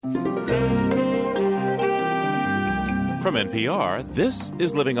From NPR, this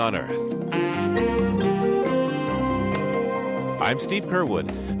is Living on Earth. I'm Steve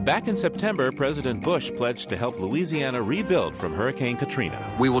Curwood. Back in September, President Bush pledged to help Louisiana rebuild from Hurricane Katrina.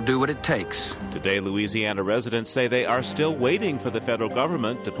 We will do what it takes. Today, Louisiana residents say they are still waiting for the federal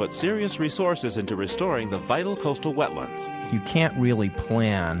government to put serious resources into restoring the vital coastal wetlands. You can't really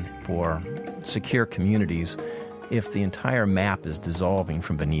plan for secure communities if the entire map is dissolving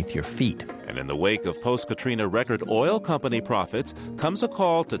from beneath your feet. And in the wake of post-Katrina record oil company profits comes a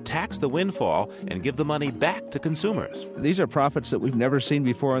call to tax the windfall and give the money back to consumers. These are profits that we've never seen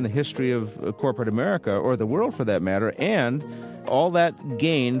before in the history of corporate America, or the world for that matter, and all that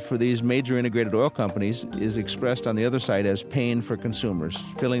gain for these major integrated oil companies is expressed on the other side as pain for consumers,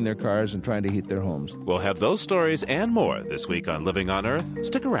 filling their cars and trying to heat their homes. We'll have those stories and more this week on Living on Earth.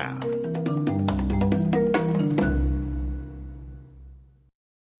 Stick around.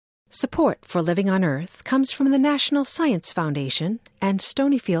 Support for Living on Earth comes from the National Science Foundation and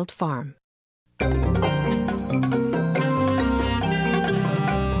Stonyfield Farm.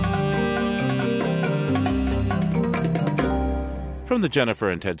 From the Jennifer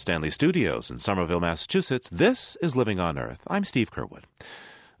and Ted Stanley studios in Somerville, Massachusetts, this is Living on Earth. I'm Steve Curwood.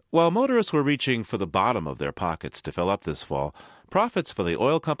 While motorists were reaching for the bottom of their pockets to fill up this fall, profits for the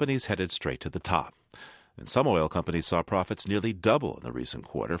oil companies headed straight to the top. And some oil companies saw profits nearly double in the recent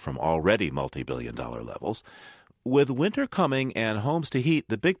quarter from already multi-billion-dollar levels. With winter coming and homes to heat,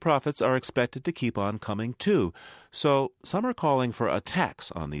 the big profits are expected to keep on coming too. So some are calling for a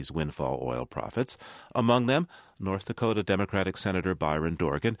tax on these windfall oil profits. Among them, North Dakota Democratic Senator Byron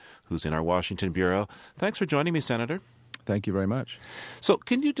Dorgan, who's in our Washington bureau. Thanks for joining me, Senator. Thank you very much. So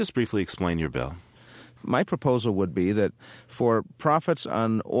can you just briefly explain your bill? My proposal would be that for profits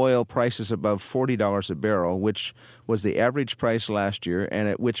on oil prices above $40 a barrel, which was the average price last year and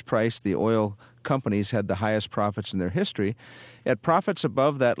at which price the oil companies had the highest profits in their history, at profits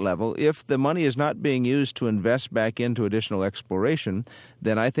above that level, if the money is not being used to invest back into additional exploration,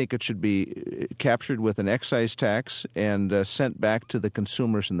 then I think it should be captured with an excise tax and sent back to the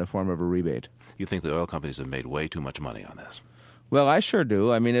consumers in the form of a rebate. You think the oil companies have made way too much money on this? Well, I sure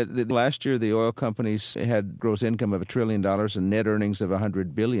do. I mean, last year the oil companies had gross income of $1 trillion and net earnings of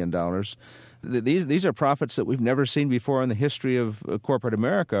 $100 billion. These are profits that we've never seen before in the history of corporate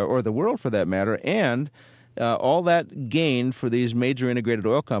America, or the world for that matter, and all that gain for these major integrated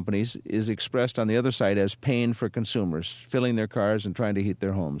oil companies is expressed on the other side as pain for consumers, filling their cars and trying to heat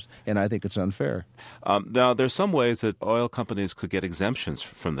their homes. And I think it's unfair. Now, there's some ways that oil companies could get exemptions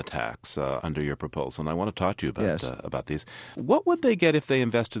from the tax under your proposal, and I want to talk to you about these. What would they get if they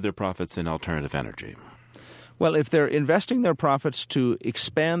invested their profits in alternative energy? Well, if they're investing their profits to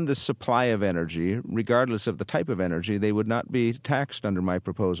expand the supply of energy, regardless of the type of energy, they would not be taxed under my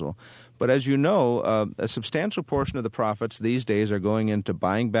proposal. But as you know, a substantial portion of the profits these days are going into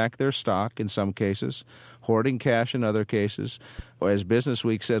buying back their stock in some cases, hoarding cash in other cases, or as Business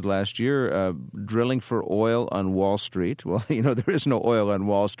Week said last year, drilling for oil on Wall Street. Well, you know, there is no oil on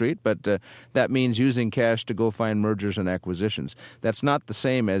Wall Street, but that means using cash to go find mergers and acquisitions. That's not the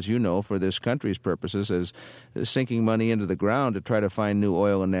same, as you know, for this country's purposes, as sinking money into the ground to try to find new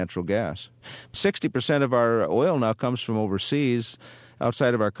oil and natural gas. 60% of our oil now comes from overseas,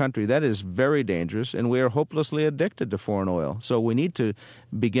 outside of our country. That is very dangerous, and we are hopelessly addicted to foreign oil. So we need to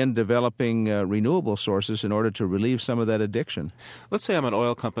begin developing renewable sources in order to relieve some of that addiction. Let's say I'm an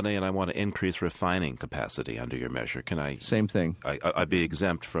oil company and I want to increase refining capacity under your measure. Can I? Same thing. I'd be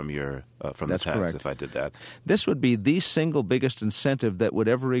exempt from your from That's the tax correct. if I did that. This would be the single biggest incentive that would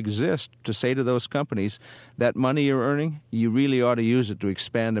ever exist to say to those companies, that money you're earning, you really ought to use it to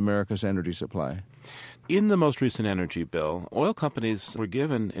expand America's energy supply. In the most recent energy bill, oil companies were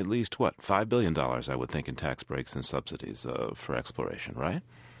given at least, $5 billion, I would think, in tax breaks and subsidies for exploration, right?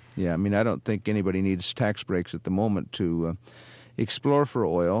 Yeah, I mean, I don't think anybody needs tax breaks at the moment to explore for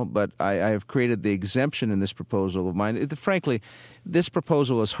oil, but I have created the exemption in this proposal of mine. Frankly, this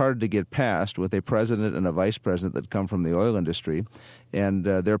proposal is hard to get passed with a president and a vice president that come from the oil industry and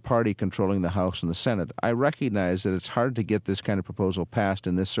their party controlling the House and the Senate. I recognize that it's hard to get this kind of proposal passed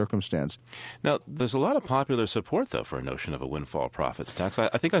in this circumstance. Now, there's a lot of popular support, though, for a notion of a windfall profits tax. I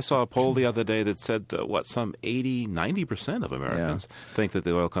think I saw a poll the other day that said, some 80, 90% of Americans think that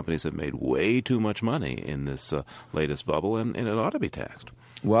the oil companies have made way too much money in this latest bubble, and it ought to be taxed.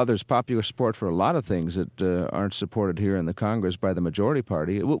 Well, there's popular support for a lot of things that aren't supported here in the Congress by the majority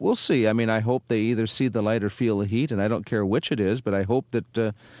party. We'll see. I mean, I hope they either see the light or feel the heat, and I don't care which it is, but I hope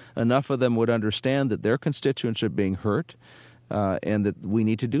that enough of them would understand that their constituents are being hurt. and that we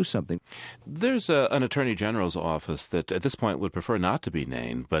need to do something. There's an attorney general's office that at this point would prefer not to be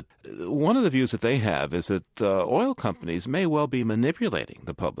named, but one of the views that they have is that oil companies may well be manipulating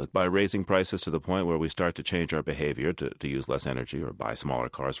the public by raising prices to the point where we start to change our behavior to use less energy or buy smaller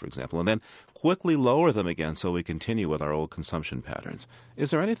cars, for example, and then quickly lower them again so we continue with our old consumption patterns.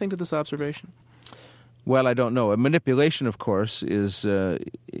 Is there anything to this observation? Well, I don't know. Manipulation, of course, is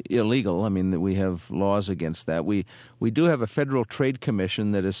illegal. I mean, we have laws against that. We do have a Federal Trade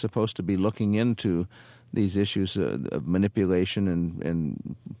Commission that is supposed to be looking into these issues of manipulation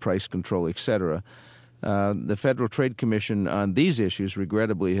and price control, etc. The Federal Trade Commission on these issues,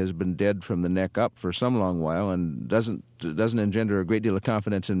 regrettably, has been dead from the neck up for some long while and doesn't engender a great deal of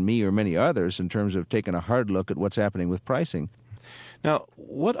confidence in me or many others in terms of taking a hard look at what's happening with pricing. Now,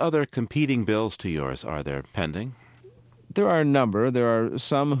 what other competing bills to yours are there pending? There are a number. There are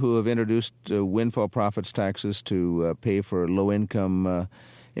some who have introduced windfall profits taxes to pay for low-income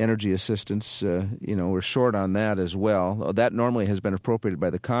energy assistance. We're short on that as well. That normally has been appropriated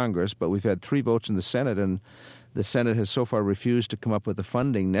by the Congress, but we've had 3 votes in the Senate, and the Senate has so far refused to come up with the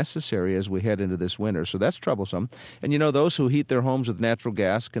funding necessary as we head into this winter. So that's troublesome. And, those who heat their homes with natural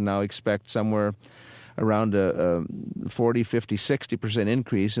gas can now expect somewhere around a 40, 50, 60%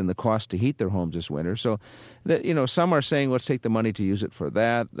 increase in the cost to heat their homes this winter. So, some are saying, let's take the money to use it for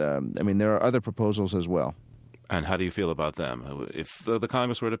that. There are other proposals as well. And how do you feel about them? If the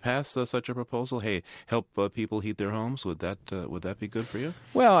Congress were to pass such a proposal, hey, help people heat their homes, would that be good for you?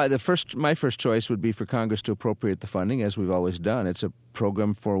 Well, my first choice would be for Congress to appropriate the funding, as we've always done. It's a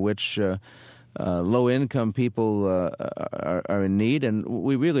program for which low-income people are in need, and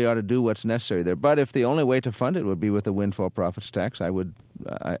we really ought to do what's necessary there. But if the only way to fund it would be with a windfall profits tax, I would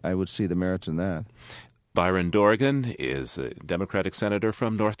see the merits in that. Byron Dorgan is a Democratic senator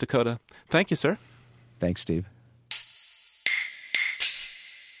from North Dakota. Thank you, sir. Thanks, Steve.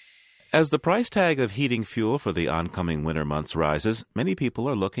 As the price tag of heating fuel for the oncoming winter months rises, many people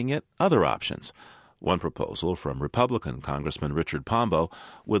are looking at other options. One proposal from Republican Congressman Richard Pombo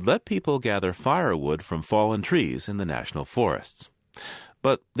would let people gather firewood from fallen trees in the national forests.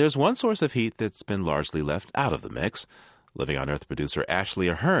 But there's one source of heat that's been largely left out of the mix. Living on Earth producer Ashley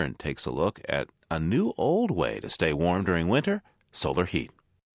Ahern takes a look at a new old way to stay warm during winter, solar heat.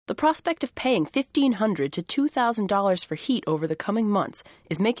 The prospect of paying $1,500 to $2,000 for heat over the coming months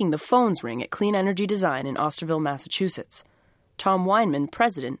is making the phones ring at Clean Energy Design in Osterville, Massachusetts. Tom Weinman,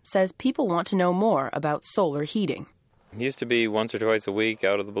 president, says people want to know more about solar heating. It used to be once or twice a week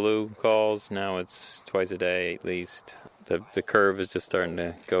out of the blue calls. Now it's twice a day at least. The curve is just starting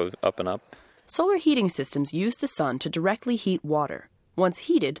to go up and up. Solar heating systems use the sun to directly heat water. Once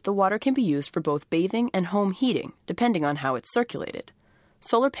heated, the water can be used for both bathing and home heating, depending on how it's circulated.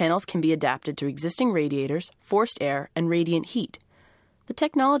 Solar panels can be adapted to existing radiators, forced air, and radiant heat. The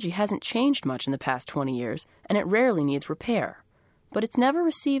technology hasn't changed much in the past 20 years, and it rarely needs repair. But it's never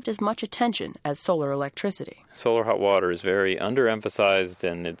received as much attention as solar electricity. Solar hot water is very underemphasized,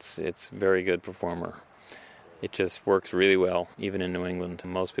 and it's a very good performer. It just works really well, even in New England.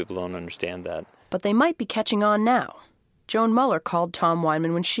 Most people don't understand that. But they might be catching on now. Joan Muller called Tom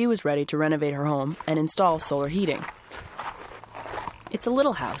Weinman when she was ready to renovate her home and install solar heating. It's a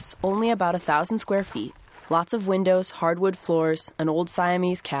little house, only about 1,000 square feet, lots of windows, hardwood floors, an old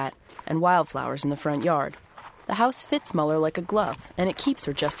Siamese cat, and wildflowers in the front yard. The house fits Muller like a glove, and it keeps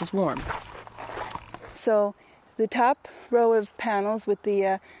her just as warm. So the top row of panels with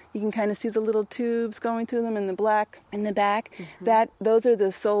the, you can kind of see the little tubes going through them in the black in the back. Mm-hmm. Those are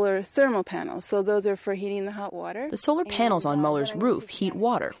the solar thermal panels. So those are for heating the hot water. The solar panels on Muller's roof heat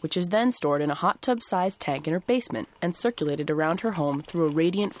water, which is then stored in a hot tub-sized tank in her basement and circulated around her home through a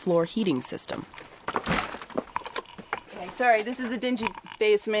radiant floor heating system. Okay, sorry, this is a dingy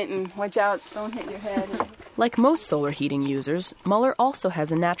basement, and watch out, don't hit your head. Like most solar heating users, Muller also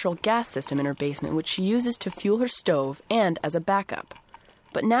has a natural gas system in her basement which she uses to fuel her stove and as a backup.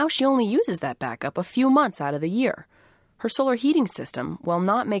 But now she only uses that backup a few months out of the year. Her solar heating system, while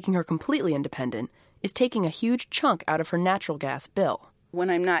not making her completely independent, is taking a huge chunk out of her natural gas bill. When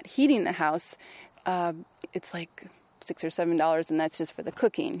I'm not heating the house, it's like $6 or $7, and that's just for the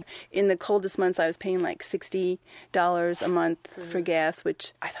cooking. In the coldest months, I was paying like $60 a month for gas,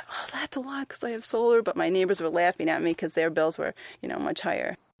 which I thought, oh, that's a lot because I have solar, but my neighbors were laughing at me because their bills were, much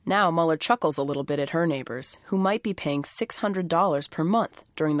higher. Now Muller chuckles a little bit at her neighbors, who might be paying $600 per month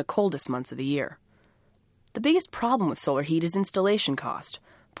during the coldest months of the year. The biggest problem with solar heat is installation cost.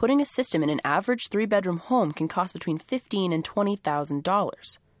 Putting a system in an average 3-bedroom home can cost between $15,000 and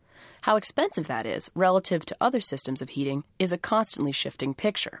 $20,000. How expensive that is, relative to other systems of heating, is a constantly shifting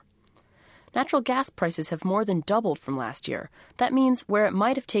picture. Natural gas prices have more than doubled from last year. That means where it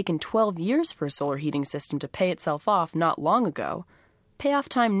might have taken 12 years for a solar heating system to pay itself off not long ago, payoff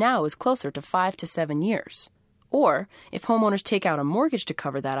time now is closer to 5 to 7 years. Or, if homeowners take out a mortgage to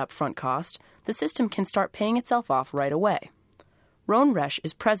cover that upfront cost, the system can start paying itself off right away. Ron Resch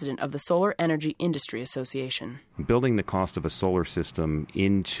is president of the Solar Energy Industry Association. Building the cost of a solar system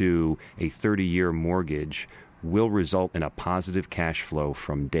into a 30-year mortgage will result in a positive cash flow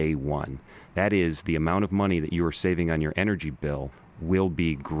from day one. That is, the amount of money that you are saving on your energy bill will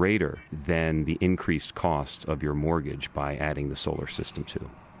be greater than the increased cost of your mortgage by adding the solar system to.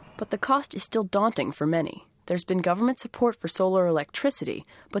 But the cost is still daunting for many. There's been government support for solar electricity,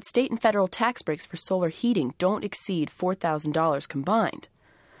 but state and federal tax breaks for solar heating don't exceed $4,000 combined.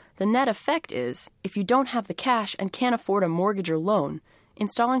 The net effect is, if you don't have the cash and can't afford a mortgage or loan,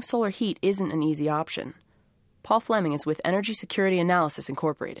 installing solar heat isn't an easy option. Paul Fleming is with Energy Security Analysis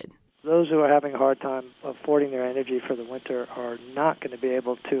Incorporated. Those who are having a hard time affording their energy for the winter are not going to be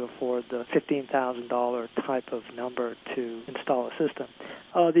able to afford the $15,000 type of number to install a system.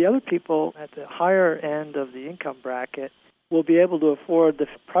 The other people at the higher end of the income bracket will be able to afford the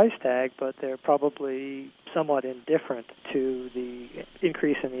price tag, but they're probably somewhat indifferent to the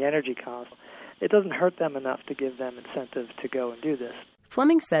increase in the energy cost. It doesn't hurt them enough to give them incentive to go and do this.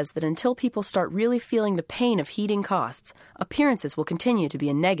 Fleming says that until people start really feeling the pain of heating costs, appearances will continue to be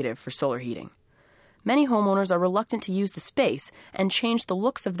a negative for solar heating. Many homeowners are reluctant to use the space and change the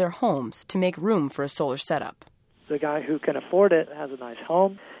looks of their homes to make room for a solar setup. The guy who can afford it has a nice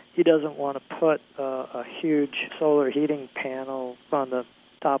home. He doesn't want to put a huge solar heating panel on the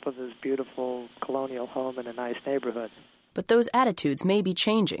top of his beautiful colonial home in a nice neighborhood. But those attitudes may be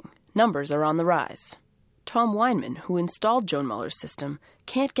changing. Numbers are on the rise. Tom Weinman, who installed Joan Muller's system,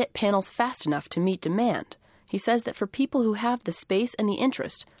 can't get panels fast enough to meet demand. He says that for people who have the space and the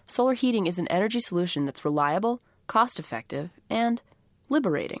interest, solar heating is an energy solution that's reliable, cost-effective, and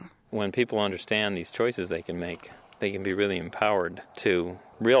liberating. When people understand these choices they can make, they can be really empowered to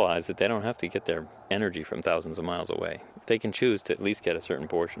realize that they don't have to get their energy from thousands of miles away. They can choose to at least get a certain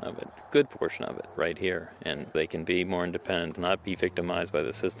portion of it, good portion of it, right here. And they can be more independent, not be victimized by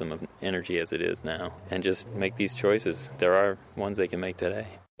the system of energy as it is now, and just make these choices. There are ones they can make today.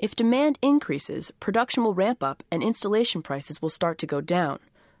 If demand increases, production will ramp up and installation prices will start to go down.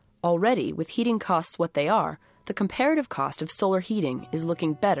 Already, with heating costs what they are, the comparative cost of solar heating is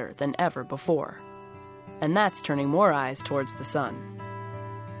looking better than ever before. And that's turning more eyes towards the sun.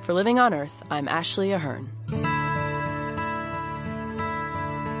 For Living on Earth, I'm Ashley Ahern.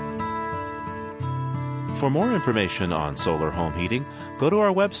 For more information on solar home heating, go to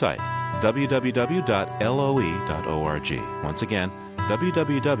our website, www.loe.org. Once again,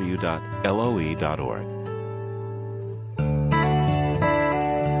 www.loe.org.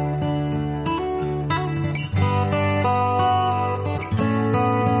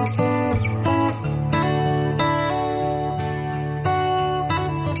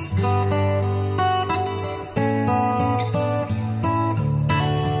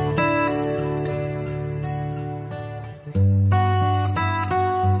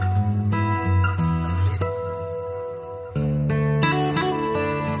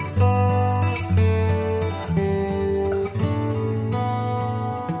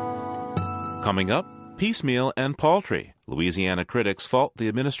 Coming up, piecemeal and paltry. Louisiana critics fault the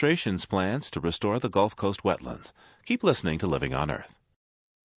administration's plans to restore the Gulf Coast wetlands. Keep listening to Living on Earth.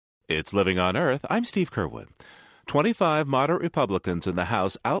 It's Living on Earth. I'm Steve Kerwood. 25 moderate Republicans in the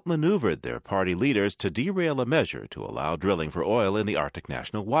House outmaneuvered their party leaders to derail a measure to allow drilling for oil in the Arctic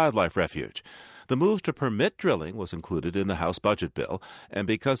National Wildlife Refuge. The move to permit drilling was included in the House budget bill, and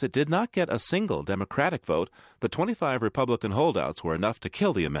because it did not get a single Democratic vote, the 25 Republican holdouts were enough to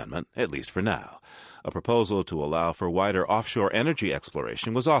kill the amendment, at least for now. A proposal to allow for wider offshore energy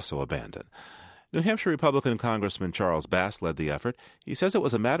exploration was also abandoned. New Hampshire Republican Congressman Charles Bass led the effort. He says it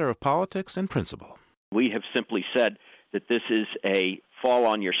was a matter of politics and principle. We have simply said that this is a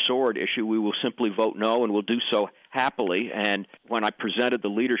fall-on-your-sword issue. We will simply vote no, and we'll do so happily. And when I presented the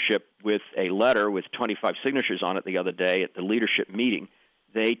leadership with a letter with 25 signatures on it the other day at the leadership meeting,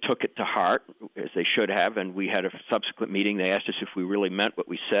 they took it to heart, as they should have, and we had a subsequent meeting. They asked us if we really meant what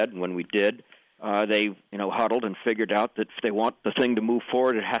we said, and when we did, they huddled and figured out that if they want the thing to move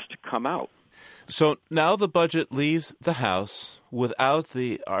forward, it has to come out. So now the budget leaves the House without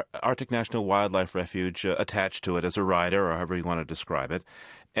the Arctic National Wildlife Refuge attached to it as a rider, or however you want to describe it.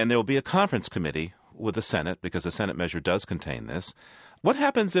 And there will be a conference committee with the Senate, because the Senate measure does contain this. What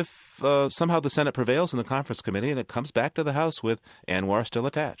happens if somehow the Senate prevails in the conference committee and it comes back to the House with ANWR still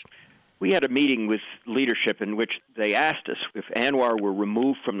attached? We had a meeting with leadership in which they asked us if ANWR were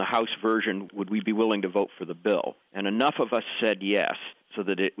removed from the House version, would we be willing to vote for the bill? And enough of us said yes, so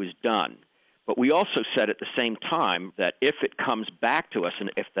that it was done. But we also said at the same time that if it comes back to us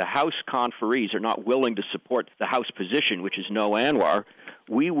and if the House conferees are not willing to support the House position, which is no ANWR,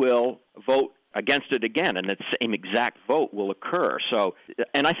 we will vote against it again, and the same exact vote will occur. So,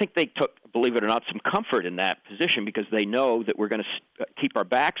 and I think they took, believe it or not, some comfort in that position because they know that we're going to keep our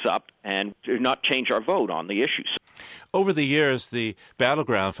backs up and do not change our vote on the issues. Over the years, the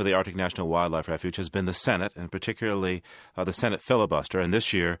battleground for the Arctic National Wildlife Refuge has been the Senate, and particularly the Senate filibuster. And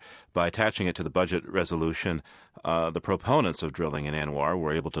this year, by attaching it to the budget resolution, the proponents of drilling in ANWR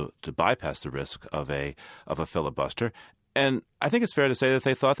were able to bypass the risk of a filibuster. And I think it's fair to say that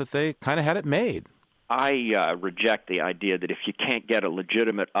they thought that they kind of had it made. I reject the idea that if you can't get a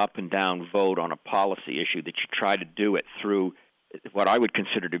legitimate up and down vote on a policy issue, that you try to do it through what I would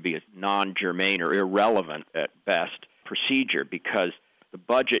consider to be a non-germane or irrelevant at best procedure, because the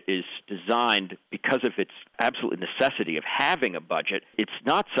budget is designed because of its absolute necessity of having a budget. It's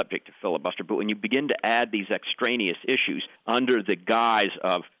not subject to filibuster, but when you begin to add these extraneous issues under the guise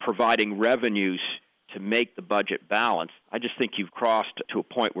of providing revenues to make the budget balance, I just think you've crossed to a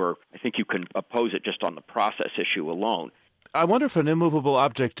point where I think you can oppose it just on the process issue alone. I wonder if an immovable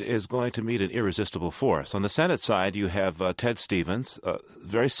object is going to meet an irresistible force. On the Senate side, you have Ted Stevens,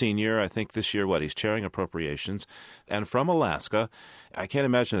 very senior. I think this year, he's chairing appropriations. And from Alaska, I can't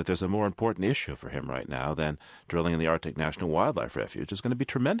imagine that there's a more important issue for him right now than drilling in the Arctic National Wildlife Refuge. There's going to be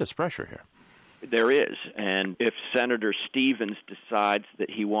tremendous pressure here. There is, and if Senator Stevens decides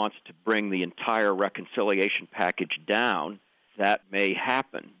that he wants to bring the entire reconciliation package down, that may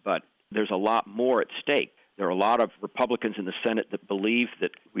happen, but there's a lot more at stake. There are a lot of Republicans in the Senate that believe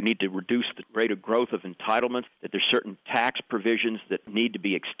that we need to reduce the rate of growth of entitlements, that there's certain tax provisions that need to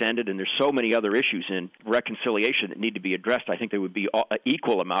be extended, and there's so many other issues in reconciliation that need to be addressed. I think there would be an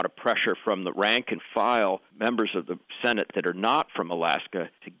equal amount of pressure from the rank and file members of the Senate that are not from Alaska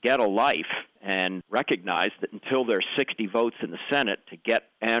to get a life and recognize that until there's 60 votes in the Senate to get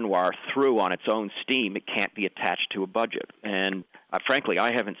ANWR through on its own steam, it can't be attached to a budget. And frankly,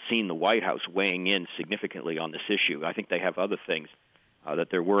 I haven't seen the White House weighing in significantly on this issue. I think they have other things that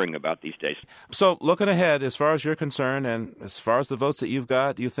they're worrying about these days. So looking ahead, as far as you're concerned and as far as the votes that you've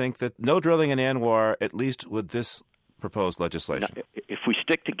got, you think that no drilling in ANWR, at least with this proposed legislation? Now, if we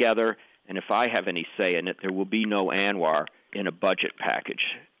stick together and if I have any say in it, there will be no ANWR in a budget package.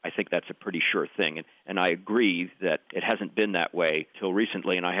 I think that's a pretty sure thing. And I agree that it hasn't been that way till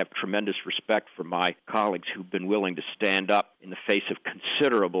recently, and I have tremendous respect for my colleagues who've been willing to stand up in the face of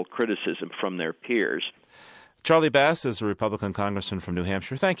considerable criticism from their peers. Charlie Bass is a Republican congressman from New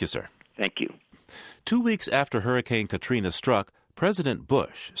Hampshire. Thank you, sir. Thank you. 2 weeks after Hurricane Katrina struck, President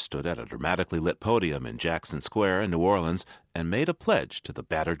Bush stood at a dramatically lit podium in Jackson Square in New Orleans and made a pledge to the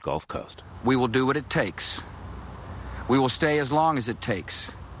battered Gulf Coast. We will do what it takes. We will stay as long as it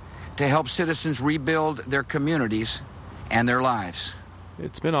takes to help citizens rebuild their communities and their lives.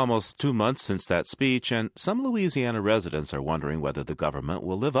 It's been almost 2 months since that speech, and some Louisiana residents are wondering whether the government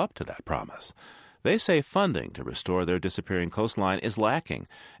will live up to that promise. They say funding to restore their disappearing coastline is lacking,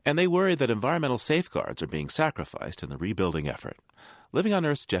 and they worry that environmental safeguards are being sacrificed in the rebuilding effort. Living on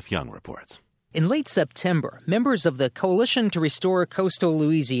Earth's Jeff Young reports. In late September, members of the Coalition to Restore Coastal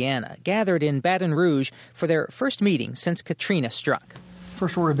Louisiana gathered in Baton Rouge for their first meeting since Katrina struck.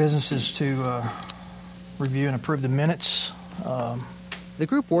 First order of business is to review and approve the minutes. The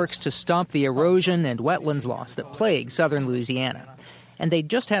group works to stop the erosion and wetlands loss that plague southern Louisiana. And they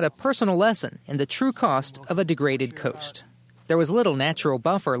just had a personal lesson in the true cost of a degraded coast. There was little natural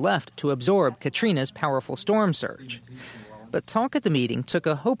buffer left to absorb Katrina's powerful storm surge. But talk at the meeting took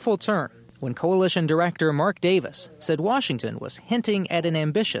a hopeful turn when Coalition Director Mark Davis said Washington was hinting at an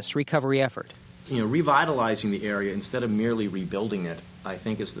ambitious recovery effort. Revitalizing the area instead of merely rebuilding it, I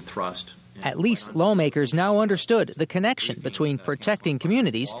think, is the thrust. At least lawmakers now understood the connection between protecting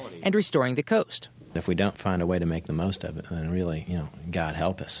communities and restoring the coast. If we don't find a way to make the most of it, then really, God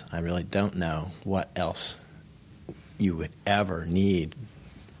help us. I really don't know what else you would ever need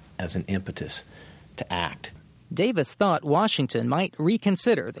as an impetus to act. Davis thought Washington might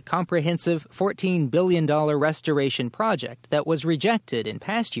reconsider the comprehensive $14 billion restoration project that was rejected in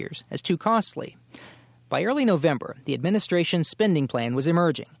past years as too costly. By early November, the administration's spending plan was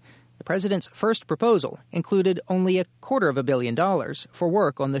emerging. The president's first proposal included only $250 million for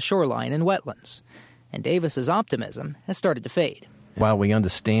work on the shoreline and wetlands. And Davis's optimism has started to fade. While we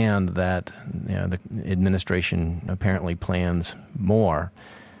understand that the administration apparently plans more,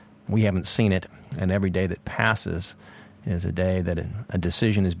 we haven't seen it, and every day that passes is a day that a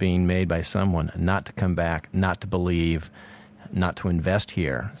decision is being made by someone not to come back, not to believe, not to invest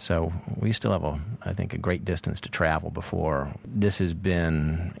here. So we still have, I think, a great distance to travel before this has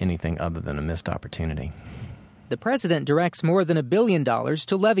been anything other than a missed opportunity. The president directs more than $1 billion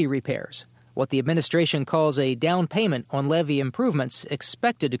to levee repairs, what the administration calls a down payment on levee improvements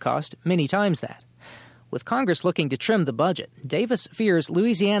expected to cost many times that. With Congress looking to trim the budget, Davis fears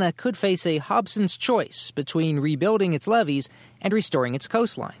Louisiana could face a Hobson's choice between rebuilding its levees and restoring its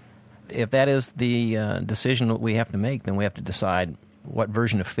coastline. If that is the decision that we have to make, then we have to decide what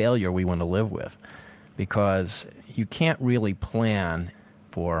version of failure we want to live with, because you can't really plan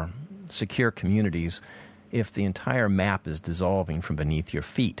for secure communities if the entire map is dissolving from beneath your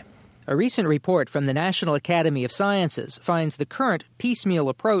feet. A recent report from the National Academy of Sciences finds the current piecemeal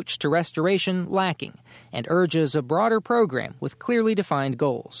approach to restoration lacking and urges a broader program with clearly defined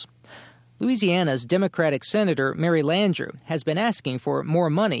goals. Louisiana's Democratic Senator Mary Landrieu has been asking for more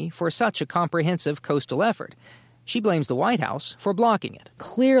money for such a comprehensive coastal effort. She blames the White House for blocking it.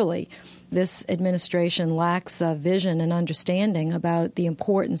 Clearly, this administration lacks vision and understanding about the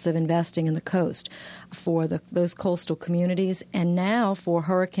importance of investing in the coast for those coastal communities, and now for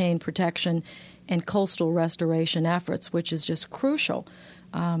hurricane protection and coastal restoration efforts, which is just crucial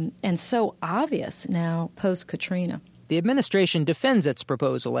and so obvious now post-Katrina. The administration defends its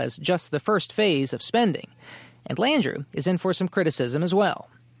proposal as just the first phase of spending, and Landrieu is in for some criticism as well.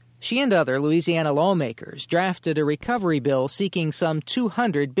 She and other Louisiana lawmakers drafted a recovery bill seeking some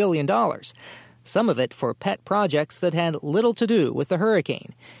 $200 billion, some of it for pet projects that had little to do with the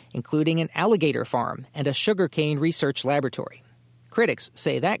hurricane, including an alligator farm and a sugarcane research laboratory. Critics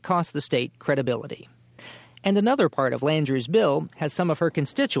say that cost the state credibility. And another part of Landrieu's bill has some of her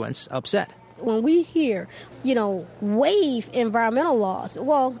constituents upset. When we hear, waive environmental laws,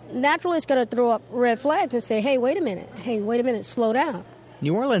 well, naturally it's going to throw up red flags and say, hey, wait a minute, slow down.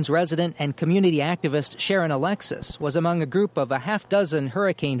 New Orleans resident and community activist Sharon Alexis was among a group of a half-dozen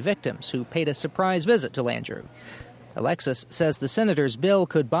hurricane victims who paid a surprise visit to Landrieu. Alexis says the senator's bill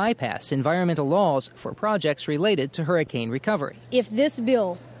could bypass environmental laws for projects related to hurricane recovery. If this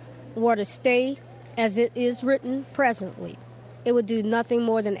bill were to stay as it is written presently, it would do nothing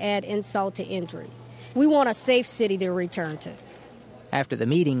more than add insult to injury. We want a safe city to return to. After the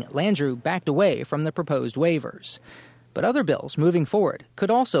meeting, Landrieu backed away from the proposed waivers. But other bills moving forward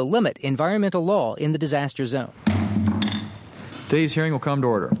could also limit environmental law in the disaster zone. Today's hearing will come to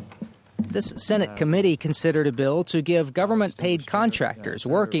order. This Senate committee considered a bill to give government-paid contractors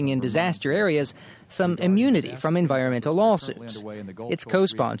working in disaster areas some immunity from environmental lawsuits. It's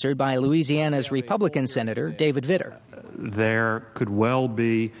co-sponsored by Louisiana's Republican Senator David Vitter. There could well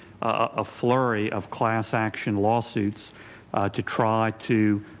be a flurry of class action lawsuits to try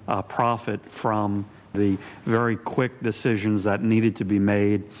to profit from the very quick decisions that needed to be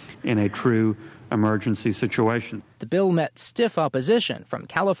made in a true emergency situation. The bill met stiff opposition from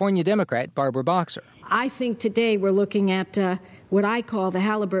California Democrat Barbara Boxer. I think today we're looking at what I call the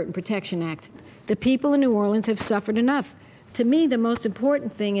Halliburton Protection Act. The people in New Orleans have suffered enough. To me, the most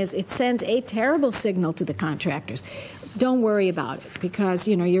important thing is it sends a terrible signal to the contractors. Don't worry about it because,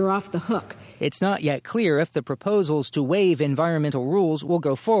 you're off the hook. It's not yet clear if the proposals to waive environmental rules will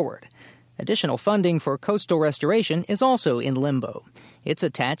go forward. Additional funding for coastal restoration is also in limbo. It's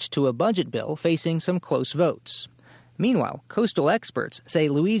attached to a budget bill facing some close votes. Meanwhile, coastal experts say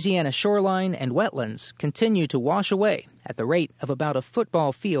Louisiana shoreline and wetlands continue to wash away at the rate of about a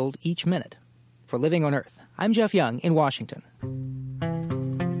football field each minute. For Living on Earth, I'm Jeff Young in Washington.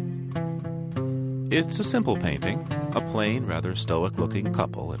 It's a simple painting, a plain, rather stoic-looking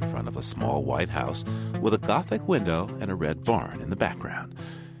couple in front of a small white house with a Gothic window and a red barn in the background.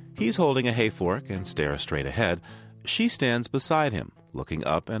 He's holding a hayfork and stares straight ahead. She stands beside him, looking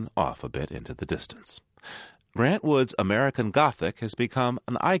up and off a bit into the distance. Grant Wood's American Gothic has become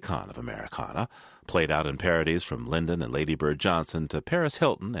an icon of Americana, played out in parodies from Lyndon and Lady Bird Johnson to Paris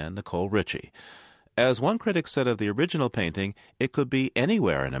Hilton and Nicole Richie. As one critic said of the original painting, it could be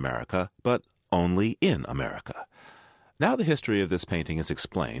anywhere in America, but only in America. Now the history of this painting is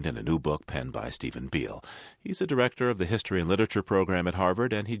explained in a new book penned by Stephen Beale. He's a director of the History and Literature program at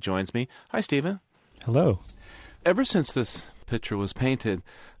Harvard, and he joins me. Hi, Stephen. Hello. Ever since this picture was painted,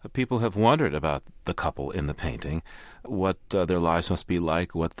 people have wondered about the couple in the painting, what their lives must be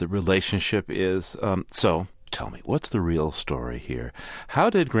like, what the relationship is. So tell me, what's the real story here?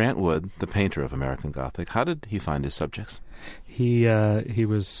 How did Grant Wood, the painter of American Gothic, how did he find his subjects? He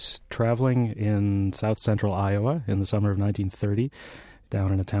was traveling in south-central Iowa in the summer of 1930,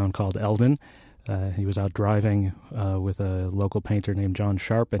 down in a town called Eldon. He was out driving with a local painter named John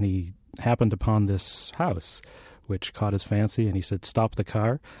Sharp, and he happened upon this house, which caught his fancy, and he said, "Stop the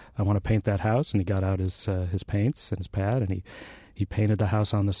car. I want to paint that house." And he got out his paints and his pad, and he painted the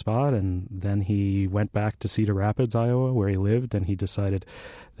house on the spot. And then he went back to Cedar Rapids, Iowa, where he lived, and he decided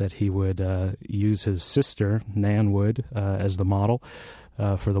that he would use his sister, Nan Wood, as the model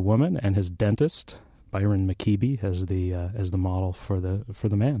for the woman, and his dentist, Byron McKeeby, as the model for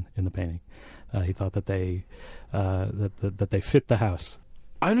the man in the painting. He thought that they fit the house.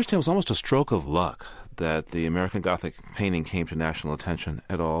 I understand it was almost a stroke of luck that the American Gothic painting came to national attention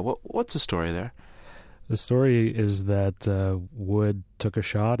at all. What's the story there? The story is that Wood took a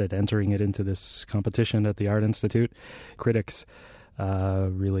shot at entering it into this competition at the Art Institute. Critics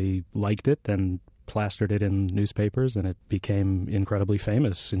really liked it and plastered it in newspapers, and it became incredibly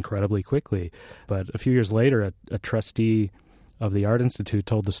famous incredibly quickly. But a few years later, a trustee of the Art Institute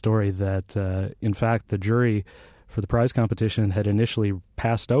told the story that, in fact, the jury for the prize competition had initially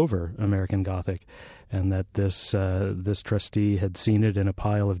passed over American Gothic, and that this trustee had seen it in a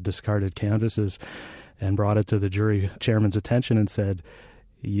pile of discarded canvases and brought it to the jury chairman's attention and said,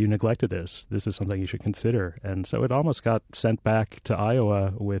 "You neglected this. This is something you should consider." And so it almost got sent back to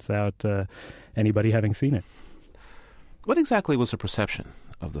Iowa without anybody having seen it. What exactly was the perception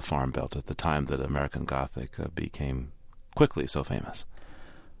of the Farm Belt at the time that American Gothic became quickly so famous?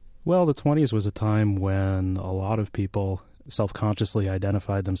 Well, the 20s was a time when a lot of people self-consciously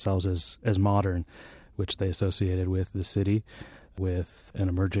identified themselves as modern, which they associated with the city, with an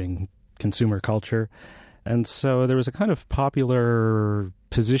emerging consumer culture. And so there was a kind of popular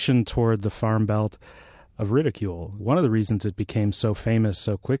position toward the Farm Belt of ridicule. One of the reasons it became so famous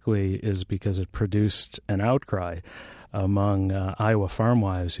so quickly is because it produced an outcry among Iowa farm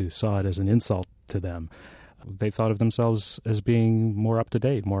wives who saw it as an insult to them. They thought of themselves as being more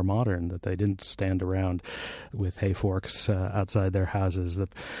up-to-date, more modern, that they didn't stand around with hayforks outside their houses.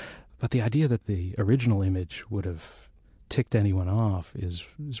 But the idea that the original image would have ticked anyone off is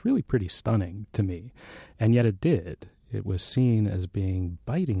really pretty stunning to me. And yet it did. It was seen as being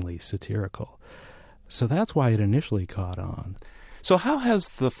bitingly satirical. So that's why it initially caught on. So how has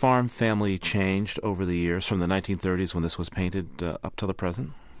the farm family changed over the years from the 1930s when this was painted up to the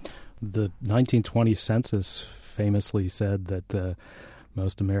present? The 1920 census famously said that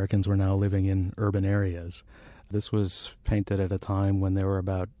most Americans were now living in urban areas. This was painted at a time when there were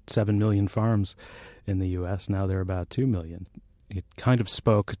about 7 million farms in the U.S. Now there are about 2 million. It kind of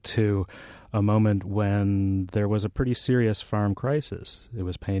spoke to a moment when there was a pretty serious farm crisis. It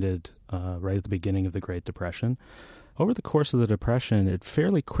was painted right at the beginning of the Great Depression. Over the course of the Depression, it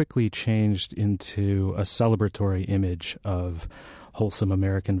fairly quickly changed into a celebratory image of wholesome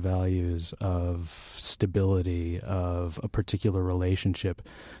American values, of stability, of a particular relationship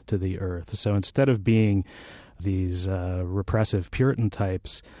to the earth. So instead of being these repressive Puritan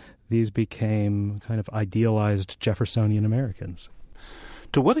types, these became kind of idealized Jeffersonian Americans.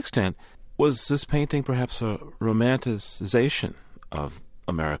 To what extent was this painting perhaps a romanticization of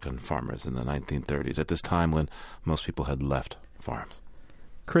American farmers in the 1930s, at this time when most people had left farms?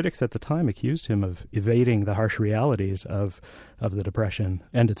 Critics at the time accused him of evading the harsh realities of the Depression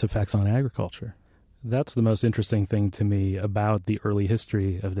and its effects on agriculture. That's the most interesting thing to me about the early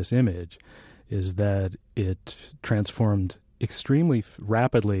history of this image, is that it transformed extremely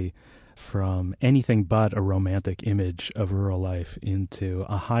rapidly from anything but a romantic image of rural life into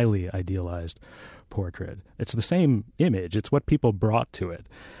a highly idealized portrait. It's the same image. It's what people brought to it.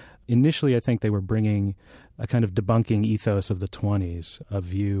 Initially, I think they were bringing a kind of debunking ethos of the 20s, a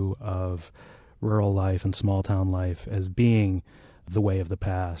view of rural life and small-town life as being the way of the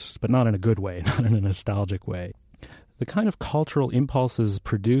past, but not in a good way, not in a nostalgic way. The kind of cultural impulses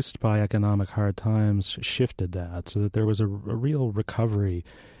produced by economic hard times shifted that, so that there was a real recovery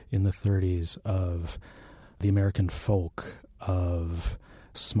in the 30s of the American folk, of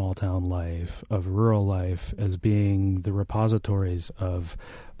small-town life, of rural life as being the repositories of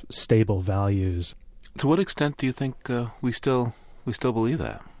stable values. To what extent do you think we still believe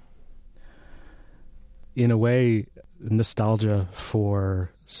that? In a way, nostalgia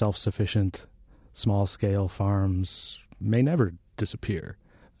for self-sufficient, small-scale farms may never disappear.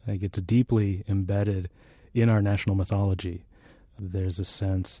 I think it's deeply embedded in our national mythology. There's a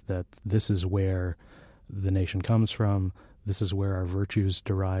sense that this is where the nation comes from, this is where our virtues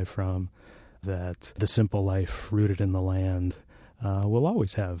derive from, that the simple life rooted in the land will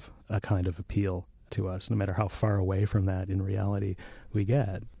always have a kind of appeal to us, no matter how far away from that in reality we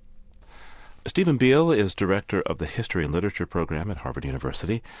get. Stephen Beal is director of the History and Literature program at Harvard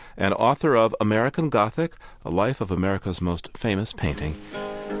University and author of American Gothic, A Life of America's Most Famous Painting.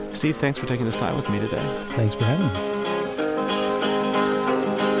 Steve, thanks for taking this time with me today. Thanks for having me.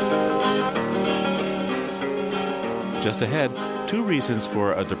 Just ahead, 2 reasons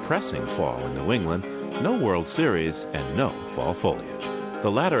for a depressing fall in New England, no World Series, and no fall foliage.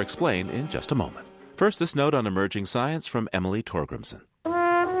 The latter explained in just a moment. First, this note on emerging science from Emily Torgrimson.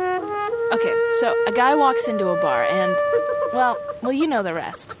 Okay, so a guy walks into a bar and, well, you know the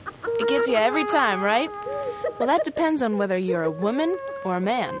rest. It gets you every time, right? Well, that depends on whether you're a woman or a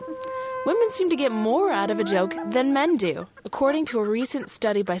man. Women seem to get more out of a joke than men do, according to a recent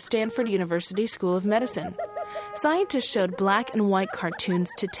study by Stanford University School of Medicine. Scientists showed black and white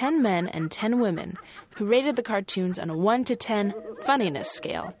cartoons to 10 men and 10 women, who rated the cartoons on a 1 to 10 funniness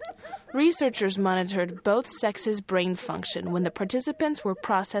scale. Researchers monitored both sexes' brain function when the participants were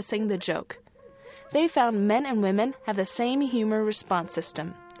processing the joke. They found men and women have the same humor response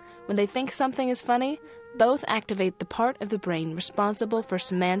system. When they think something is funny, both activate the part of the brain responsible for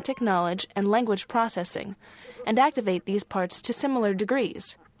semantic knowledge and language processing, and activate these parts to similar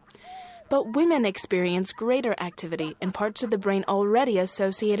degrees. But women experience greater activity in parts of the brain already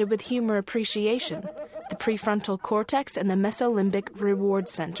associated with humor appreciation, the prefrontal cortex and the mesolimbic reward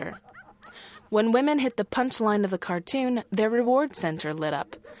center. When women hit the punchline of the cartoon, their reward center lit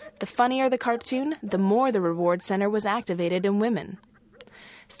up. The funnier the cartoon, the more the reward center was activated in women.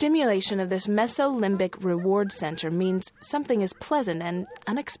 Stimulation of this mesolimbic reward center means something is pleasant and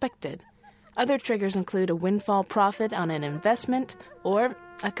unexpected. Other triggers include a windfall profit on an investment or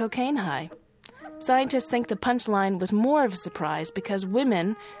a cocaine high. Scientists think the punchline was more of a surprise because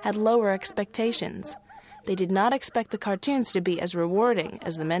women had lower expectations. They did not expect the cartoons to be as rewarding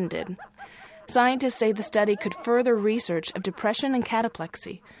as the men did. Scientists say the study could further research of depression and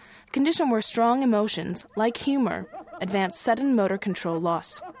cataplexy, a condition where strong emotions, like humor, advance sudden motor control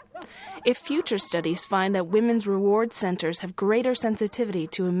loss. If future studies find that women's reward centers have greater sensitivity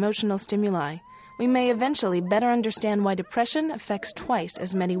to emotional stimuli, we may eventually better understand why depression affects twice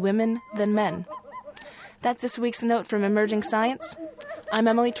as many women than men. That's this week's note from Emerging Science. I'm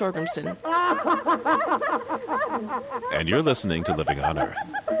Emily Torgrimson. And you're listening to Living on Earth.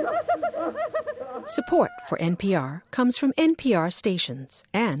 Support for NPR comes from NPR stations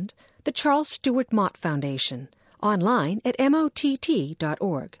and the Charles Stewart Mott Foundation, online at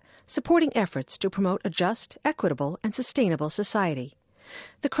mott.org, supporting efforts to promote a just, equitable, and sustainable society.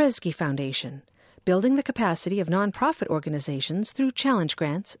 The Kresge Foundation, building the capacity of nonprofit organizations through challenge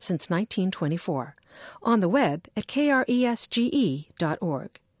grants since 1924, on the web at kresge.org.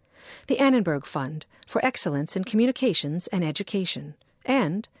 The Annenberg Fund for Excellence in Communications and Education,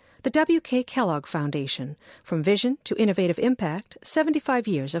 and the W.K. Kellogg Foundation, From Vision to Innovative Impact, 75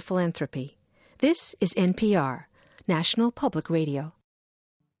 Years of Philanthropy. This is NPR, National Public Radio.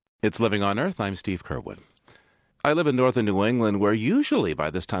 It's Living on Earth. I'm Steve Kerwood. I live in northern New England, where usually by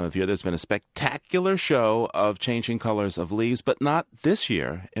this time of year there's been a spectacular show of changing colors of leaves, but not this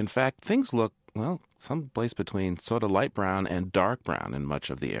year. In fact, things look, someplace between sort of light brown and dark brown in much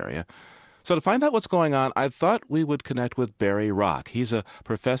of the area. So to find out what's going on, I thought we would connect with Barry Rock. He's a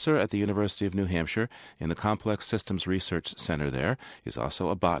professor at the University of New Hampshire in the Complex Systems Research Center there. He's also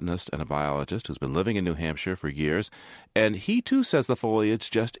a botanist and a biologist who's been living in New Hampshire for years. And he, too, says the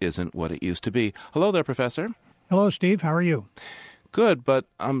foliage just isn't what it used to be. Hello there, Professor. Hello, Steve. How are you? Good, but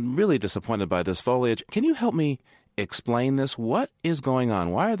I'm really disappointed by this foliage. Can you help me explain this? What is going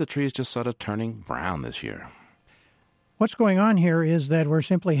on? Why are the trees just sort of turning brown this year? What's going on here is that we're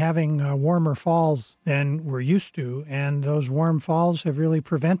simply having warmer falls than we're used to, and those warm falls have really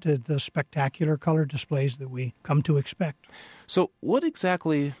prevented the spectacular color displays that we come to expect. So what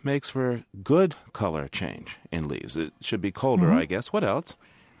exactly makes for good color change in leaves? It should be colder, I guess. What else?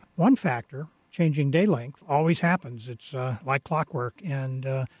 One factor, changing day length, always happens. It's like clockwork, and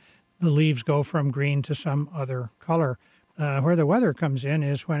the leaves go from green to some other color. Where the weather comes in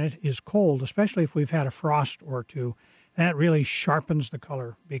is when it is cold, especially if we've had a frost or two. That really sharpens the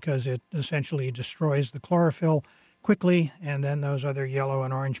color because it essentially destroys the chlorophyll quickly, and then those other yellow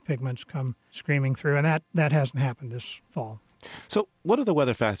and orange pigments come screaming through, and that hasn't happened this fall. So what are the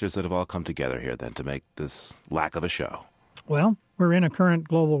weather factors that have all come together here, then, to make this lack of a show? Well, we're in a current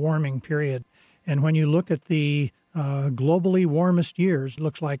global warming period, and when you look at the globally warmest years, it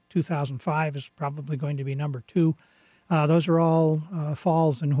looks like 2005 is probably going to be number 2. Those are all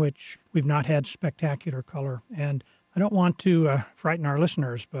falls in which we've not had spectacular color, and I don't want to frighten our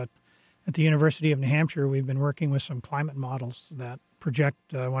listeners, but at the University of New Hampshire, we've been working with some climate models that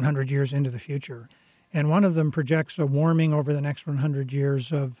project 100 years into the future. And one of them projects a warming over the next 100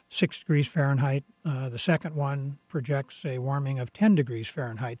 years of 6 degrees Fahrenheit. The second one projects a warming of 10 degrees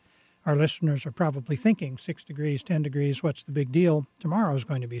Fahrenheit. Our listeners are probably thinking 6 degrees, 10 degrees, what's the big deal? Tomorrow is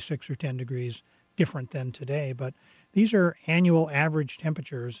going to be 6 or 10 degrees different than today. But these are annual average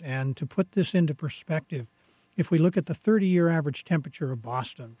temperatures. And to put this into perspective, If we look at the 30-year average temperature of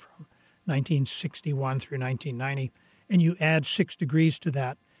Boston from 1961 through 1990, and you add 6 degrees to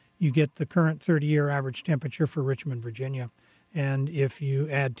that, you get the current 30-year average temperature for Richmond, Virginia. And if you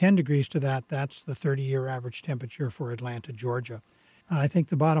add 10 degrees to that, that's the 30-year average temperature for Atlanta, Georgia. I think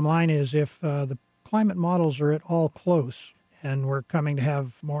the bottom line is if the climate models are at all close, and we're coming to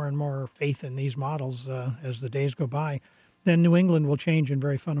have more and more faith in these models as the days go by, then New England will change in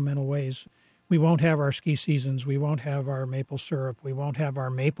very fundamental ways. We won't have our ski seasons. We won't have our maple syrup. We won't have our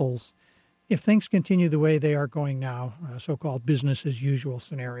maples. If things continue the way they are going now, a so-called business as usual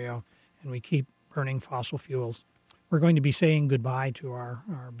scenario, and we keep burning fossil fuels, we're going to be saying goodbye to our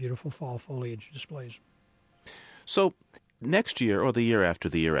beautiful fall foliage displays. So next year or the year after,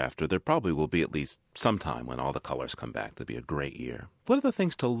 there probably will be at least some time when all the colors come back. There'll be a great year. What are the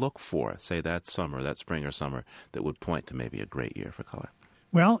things to look for, say that summer, that spring or summer, that would point to maybe a great year for color?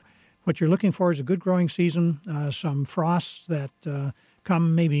 Well, what you're looking for is a good growing season, some frosts that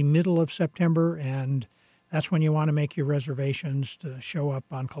come maybe middle of September, and that's when you want to make your reservations to show up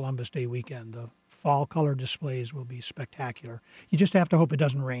on Columbus Day weekend. The fall color displays will be spectacular. You just have to hope it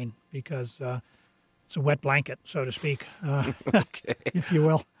doesn't rain because it's a wet blanket, so to speak, if you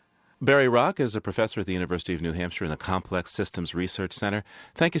will. Barry Rock is a professor at the University of New Hampshire in the Complex Systems Research Center.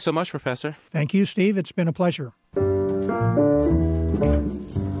 Thank you so much, Professor. Thank you, Steve. It's been a pleasure.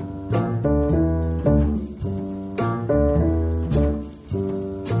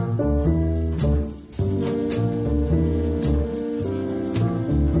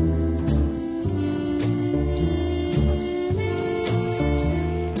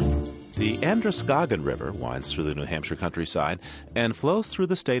 The Androscoggin River winds through the New Hampshire countryside and flows through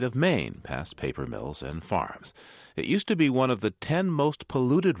the state of Maine, past paper mills and farms. It used to be one of the 10 most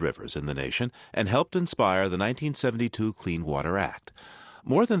polluted rivers in the nation and helped inspire the 1972 Clean Water Act.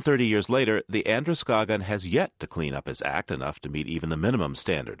 More than 30 years later, the Androscoggin has yet to clean up its act enough to meet even the minimum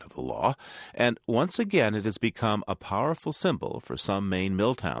standard of the law, and once again it has become a powerful symbol for some Maine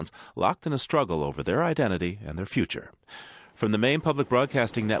mill towns locked in a struggle over their identity and their future. From the Maine Public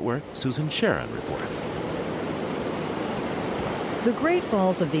Broadcasting Network, Susan Sharon reports. The Great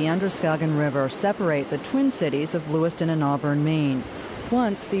Falls of the Androscoggin River separate the Twin Cities of Lewiston and Auburn, Maine.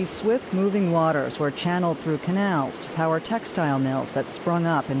 Once, these swift-moving waters were channeled through canals to power textile mills that sprung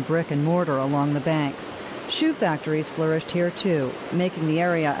up in brick and mortar along the banks. Shoe factories flourished here, too, making the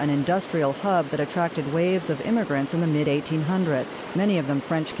area an industrial hub that attracted waves of immigrants in the mid-1800s, many of them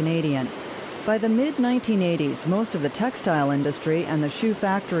French-Canadian. By the mid-1980s, most of the textile industry and the shoe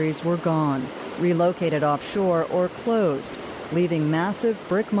factories were gone, relocated offshore or closed, leaving massive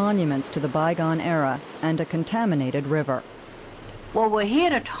brick monuments to the bygone era and a contaminated river. What we're here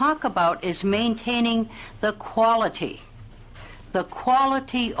to talk about is maintaining the quality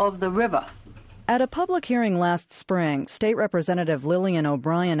of the river. At a public hearing last spring, State Representative Lillian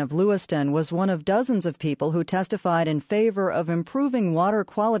O'Brien of Lewiston was one of dozens of people who testified in favor of improving water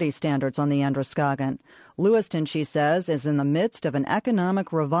quality standards on the Androscoggin. Lewiston, she says, is in the midst of an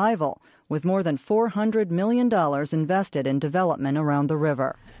economic revival, with more than $400 million invested in development around the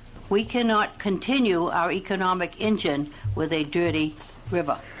river. We cannot continue our economic engine with a dirty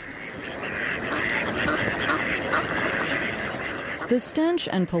river. The stench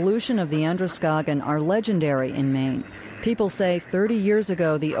and pollution of the Androscoggin are legendary in Maine. People say 30 years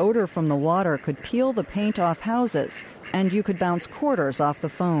ago the odor from the water could peel the paint off houses, and you could bounce quarters off the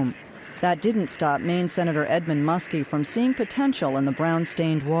foam. That didn't stop Maine Senator Edmund Muskie from seeing potential in the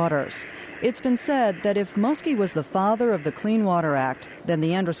brown-stained waters. It's been said that if Muskie was the father of the Clean Water Act, then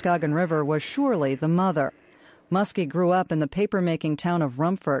the Androscoggin River was surely the mother. Muskie grew up in the paper-making town of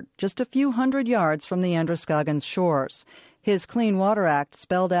Rumford, just a few hundred yards from the Androscoggin's shores. His Clean Water Act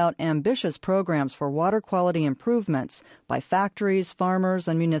spelled out ambitious programs for water quality improvements by factories, farmers,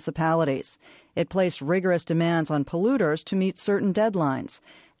 and municipalities. It placed rigorous demands on polluters to meet certain deadlines.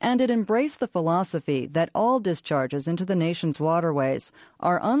 And it embraced the philosophy that all discharges into the nation's waterways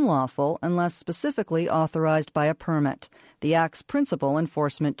are unlawful unless specifically authorized by a permit, the Act's principal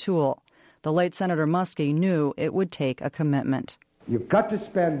enforcement tool. The late Senator Muskie knew it would take a commitment. You've got to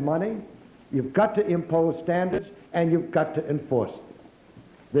spend money, you've got to impose standards, and you've got to enforce them.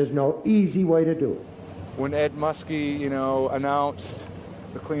 There's no easy way to do it. When Ed Muskie, announced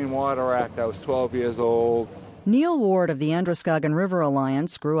the Clean Water Act, I was 12 years old. Neil Ward of the Androscoggin River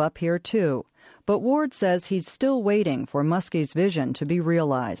Alliance grew up here, too. But Ward says he's still waiting for Muskie's vision to be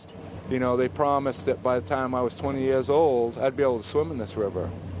realized. They promised that by the time I was 20 years old, I'd be able to swim in this river.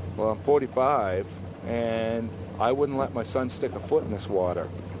 Well, I'm 45, and I wouldn't let my son stick a foot in this water.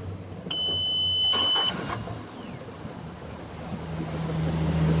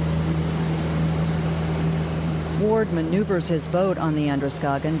 Ward maneuvers his boat on the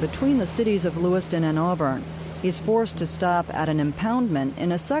Androscoggin between the cities of Lewiston and Auburn. He's forced to stop at an impoundment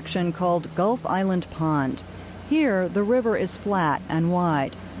in a section called Gulf Island Pond. Here, the river is flat and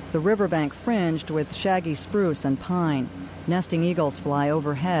wide, the riverbank fringed with shaggy spruce and pine. Nesting eagles fly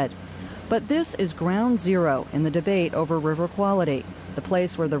overhead. But this is ground zero in the debate over river quality, the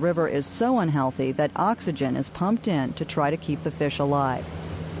place where the river is so unhealthy that oxygen is pumped in to try to keep the fish alive.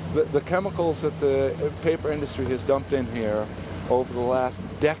 The chemicals that the paper industry has dumped in here over the last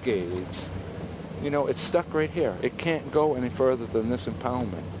decades, it's stuck right here. It can't go any further than this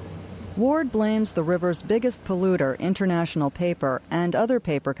impoundment. Ward blames the river's biggest polluter, International Paper, and other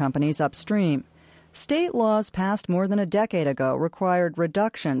paper companies upstream. State laws passed more than a decade ago required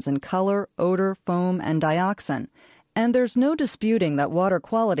reductions in color, odor, foam, and dioxin, and there's no disputing that water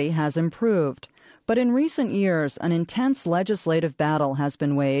quality has improved. But in recent years, an intense legislative battle has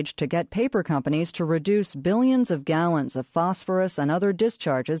been waged to get paper companies to reduce billions of gallons of phosphorus and other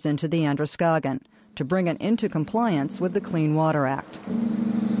discharges into the Androscoggin, to bring it into compliance with the Clean Water Act.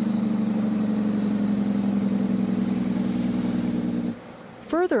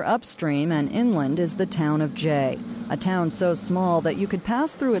 Further upstream and inland is the town of Jay, a town so small that you could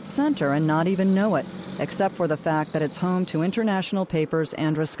pass through its center and not even know it, except for the fact that it's home to International Paper's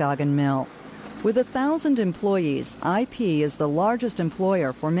Androscoggin Mill. With 1,000 employees, IP is the largest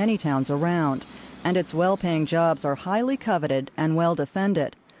employer for many towns around, and its well-paying jobs are highly coveted and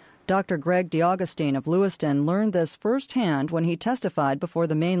well-defended. Dr. Greg DeAugustine of Lewiston learned this firsthand when he testified before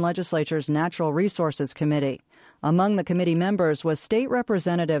the Maine Legislature's Natural Resources Committee. Among the committee members was State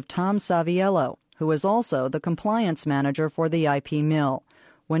Representative Tom Saviello, who is also the compliance manager for the IP mill.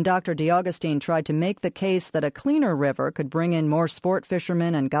 When Dr. DeAugustine tried to make the case that a cleaner river could bring in more sport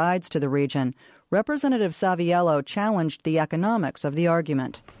fishermen and guides to the region, Representative Saviello challenged the economics of the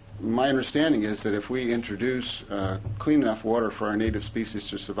argument. My understanding is that if we introduce clean enough water for our native species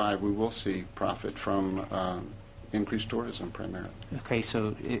to survive, we will see profit from increased tourism primarily. Okay,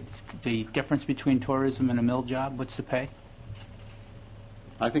 so the difference between tourism and a mill job, what's the pay?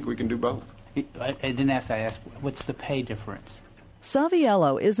 I think we can do both. I didn't ask that. I asked, what's the pay difference?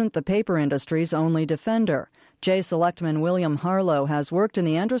 Saviello isn't the paper industry's only defender. Jay Selectman William Harlow has worked in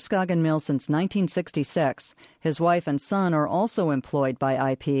the Androscoggin Mill since 1966. His wife and son are also employed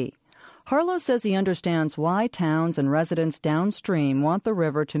by IP. Harlow says he understands why towns and residents downstream want the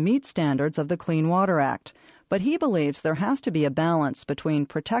river to meet standards of the Clean Water Act, but he believes there has to be a balance between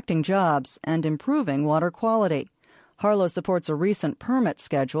protecting jobs and improving water quality. Harlow supports a recent permit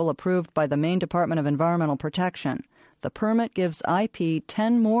schedule approved by the Maine Department of Environmental Protection. The permit gives IP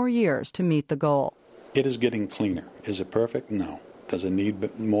 10 more years to meet the goal. It is getting cleaner. Is it perfect? No. Does it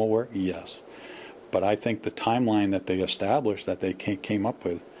need more work? Yes. But I think the timeline that they established, that they came up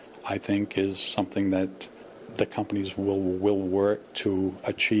with, I think is something that the companies will work to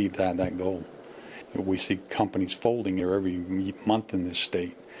achieve that goal. We see companies folding here every month in this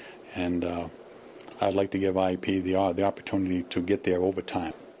state, and I'd like to give IP the opportunity to get there over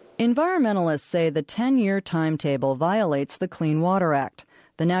time. Environmentalists say the 10-year timetable violates the Clean Water Act.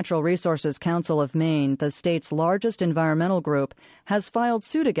 The Natural Resources Council of Maine, the state's largest environmental group, has filed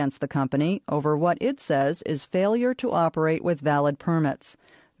suit against the company over what it says is failure to operate with valid permits.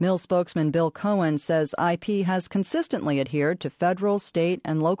 Mill spokesman Bill Cohen says IP has consistently adhered to federal, state,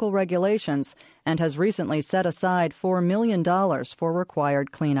 and local regulations and has recently set aside $4 million for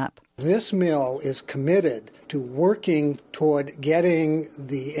required cleanup. This mill is committed to working toward getting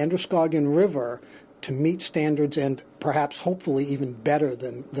the Androscoggin River to meet standards and perhaps hopefully even better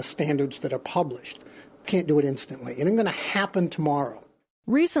than the standards that are published. Can't do it instantly. It ain't going to happen tomorrow.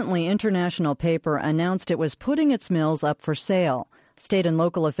 Recently, International Paper announced it was putting its mills up for sale. State and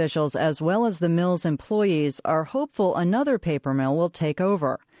local officials, as well as the mill's employees, are hopeful another paper mill will take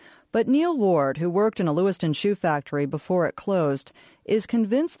over. But Neil Ward, who worked in a Lewiston shoe factory before it closed, is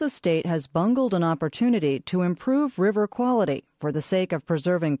convinced the state has bungled an opportunity to improve river quality for the sake of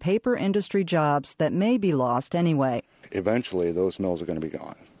preserving paper industry jobs that may be lost anyway. Eventually, those mills are going to be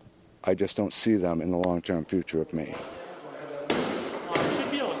gone. I just don't see them in the long-term future of Maine.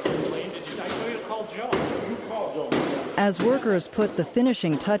 As workers put the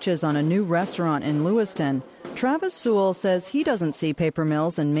finishing touches on a new restaurant in Lewiston, Travis Sewell says he doesn't see paper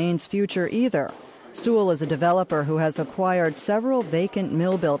mills in Maine's future either. Sewell is a developer who has acquired several vacant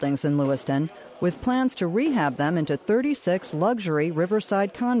mill buildings in Lewiston with plans to rehab them into 36 luxury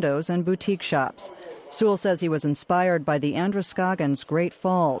riverside condos and boutique shops. Sewell says he was inspired by the Androscoggin's Great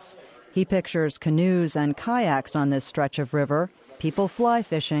Falls. He pictures canoes and kayaks on this stretch of river, people fly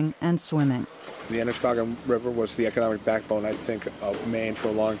fishing and swimming. The Androscoggin River was the economic backbone, I think, of Maine for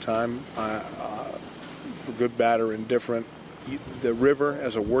a long time. good, bad, or indifferent, the river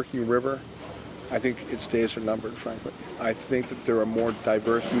as a working river, I think its days are numbered, frankly. I think that there are more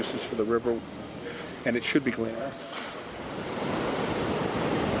diverse uses for the river, and it should be cleaner.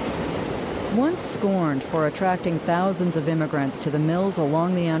 Once scorned for attracting thousands of immigrants to the mills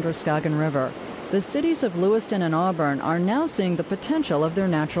along the Androscoggin River, the cities of Lewiston and Auburn are now seeing the potential of their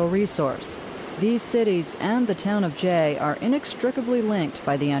natural resource. These cities and the town of Jay are inextricably linked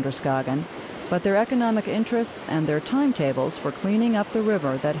by the Androscoggin, but their economic interests and their timetables for cleaning up the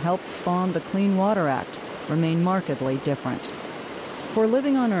river that helped spawn the Clean Water Act remain markedly different. For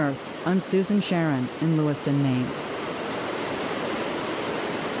Living on Earth, I'm Susan Sharon in Lewiston, Maine.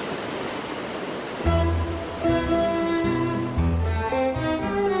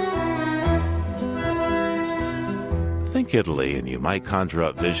 Think Italy, and you might conjure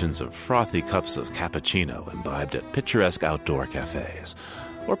up visions of frothy cups of cappuccino imbibed at picturesque outdoor cafes,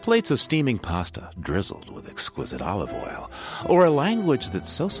 or plates of steaming pasta drizzled with exquisite olive oil, or a language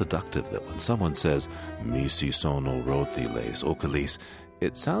that's so seductive that when someone says, "Mi si sono roti les oculis,"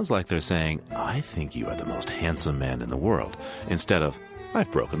 it sounds like they're saying, "I think you are the most handsome man in the world," instead of,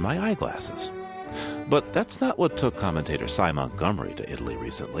 "I've broken my eyeglasses." But that's not what took commentator Cy Montgomery to Italy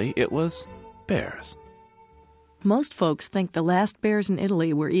recently. It was bears. Most folks think the last bears in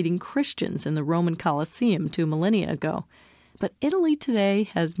Italy were eating Christians in the Roman Colosseum 2 millennia ago. But Italy today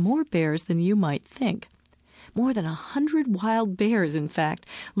has more bears than you might think. More than 100 wild bears, in fact,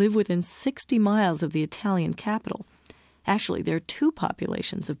 live within 60 miles of the Italian capital. Actually, there are 2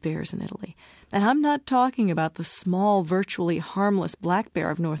 populations of bears in Italy. And I'm not talking about the small, virtually harmless black bear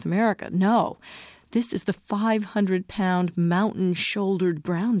of North America. No, this is the 500-pound mountain-shouldered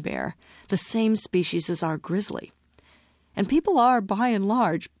brown bear, the same species as our grizzly. And people are, by and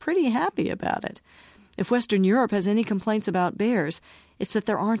large, pretty happy about it. If Western Europe has any complaints about bears, it's that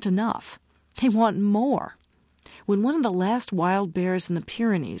there aren't enough. They want more. When one of the last wild bears in the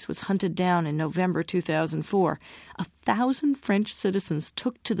Pyrenees was hunted down in November 2004, 1,000 French citizens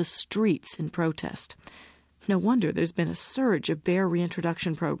took to the streets in protest. No wonder there's been a surge of bear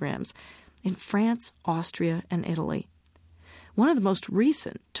reintroduction programs in France, Austria, and Italy. One of the most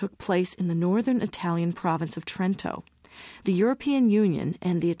recent took place in the northern Italian province of Trento. The European Union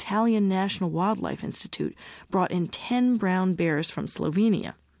and the Italian National Wildlife Institute brought in 10 brown bears from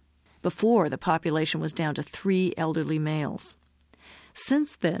Slovenia. Before, the population was down to 3 elderly males.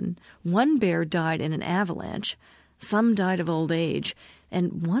 Since then, 1 bear died in an avalanche, some died of old age,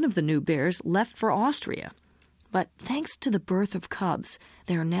 and one of the new bears left for Austria. But thanks to the birth of cubs,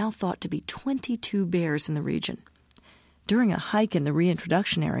 there are now thought to be 22 bears in the region. During a hike in the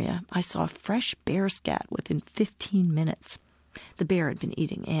reintroduction area, I saw fresh bear scat within 15 minutes. The bear had been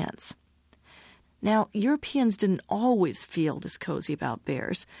eating ants. Now, Europeans didn't always feel this cozy about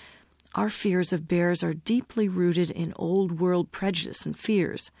bears. Our fears of bears are deeply rooted in old-world prejudice and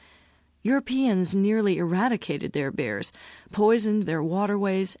fears. Europeans nearly eradicated their bears, poisoned their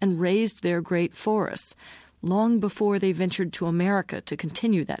waterways, and razed their great forests, long before they ventured to America to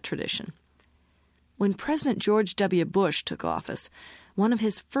continue that tradition. When President George W. Bush took office, one of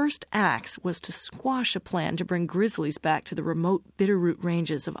his first acts was to squash a plan to bring grizzlies back to the remote Bitterroot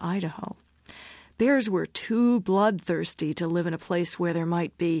Ranges of Idaho. Bears were too bloodthirsty to live in a place where there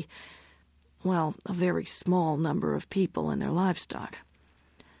might be, well, a very small number of people and their livestock.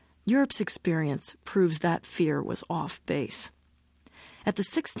 Europe's experience proves that fear was off base. At the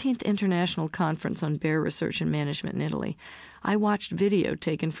 16th International Conference on Bear Research and Management in Italy, I watched video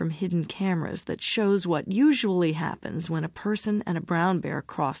taken from hidden cameras that shows what usually happens when a person and a brown bear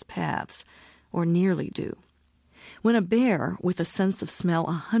cross paths, or nearly do. When a bear, with a sense of smell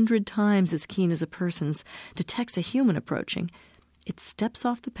 100 times as keen as a person's, detects a human approaching, it steps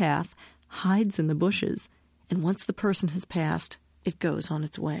off the path, hides in the bushes, and once the person has passed, it goes on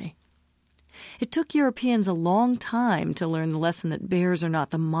its way. It took Europeans a long time to learn the lesson that bears are not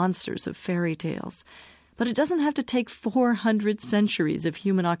the monsters of fairy tales. But it doesn't have to take 400 centuries of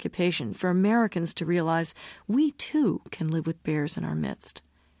human occupation for Americans to realize we, too, can live with bears in our midst.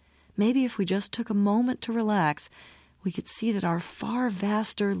 Maybe if we just took a moment to relax, we could see that our far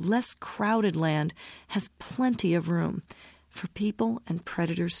vaster, less crowded land has plenty of room for people and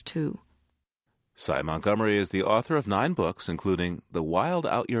predators, too. Cy Montgomery is the author of 9 books, including The Wild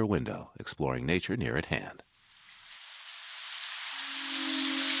Out Your Window, Exploring Nature Near at Hand.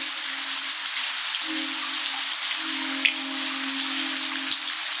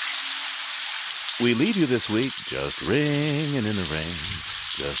 We lead you this week just ringing in the rain,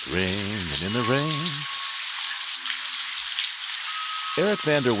 just ringing in the rain. Eric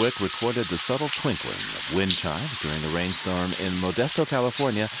Vander Wyck recorded the subtle twinkling of wind chimes during a rainstorm in Modesto,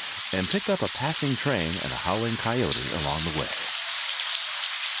 California, and picked up a passing train and a howling coyote along the way.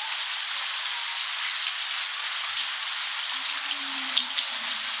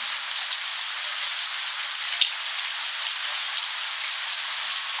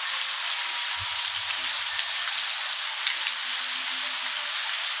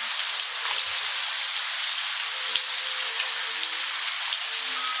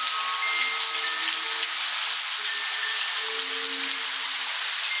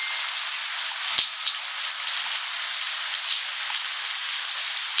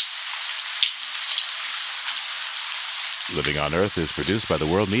 Living on Earth is produced by the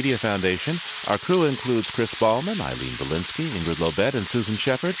World Media Foundation. Our crew includes Chris Ballman, Eileen Belinsky, Ingrid Lobet, and Susan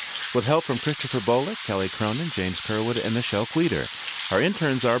Shepard, with help from Christopher Bolick, Kelly Cronin, James Kerwood, and Michelle Queeder. Our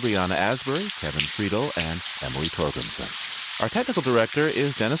interns are Brianna Asbury, Kevin Friedel, and Emily Torbenson. Our technical director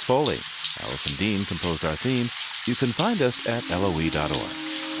is Dennis Foley. Allison Dean composed our themes. You can find us at LOE.org.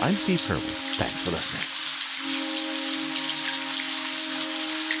 I'm Steve Kerwood. Thanks for listening.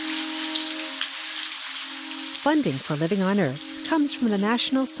 Funding for Living on Earth comes from the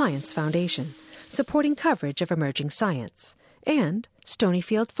National Science Foundation, supporting coverage of emerging science, and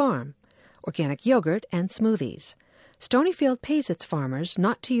Stonyfield Farm, organic yogurt and smoothies. Stonyfield pays its farmers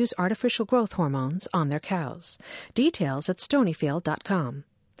not to use artificial growth hormones on their cows. Details at stonyfield.com.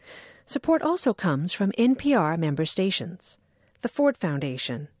 Support also comes from NPR member stations, the Ford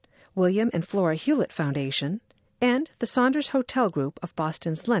Foundation, William and Flora Hewlett Foundation, and the Saunders Hotel Group of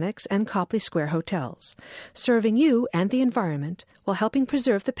Boston's Lenox and Copley Square hotels, serving you and the environment while helping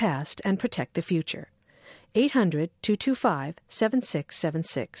preserve the past and protect the future.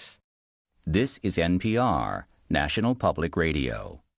 800-225-7676. This is NPR, National Public Radio.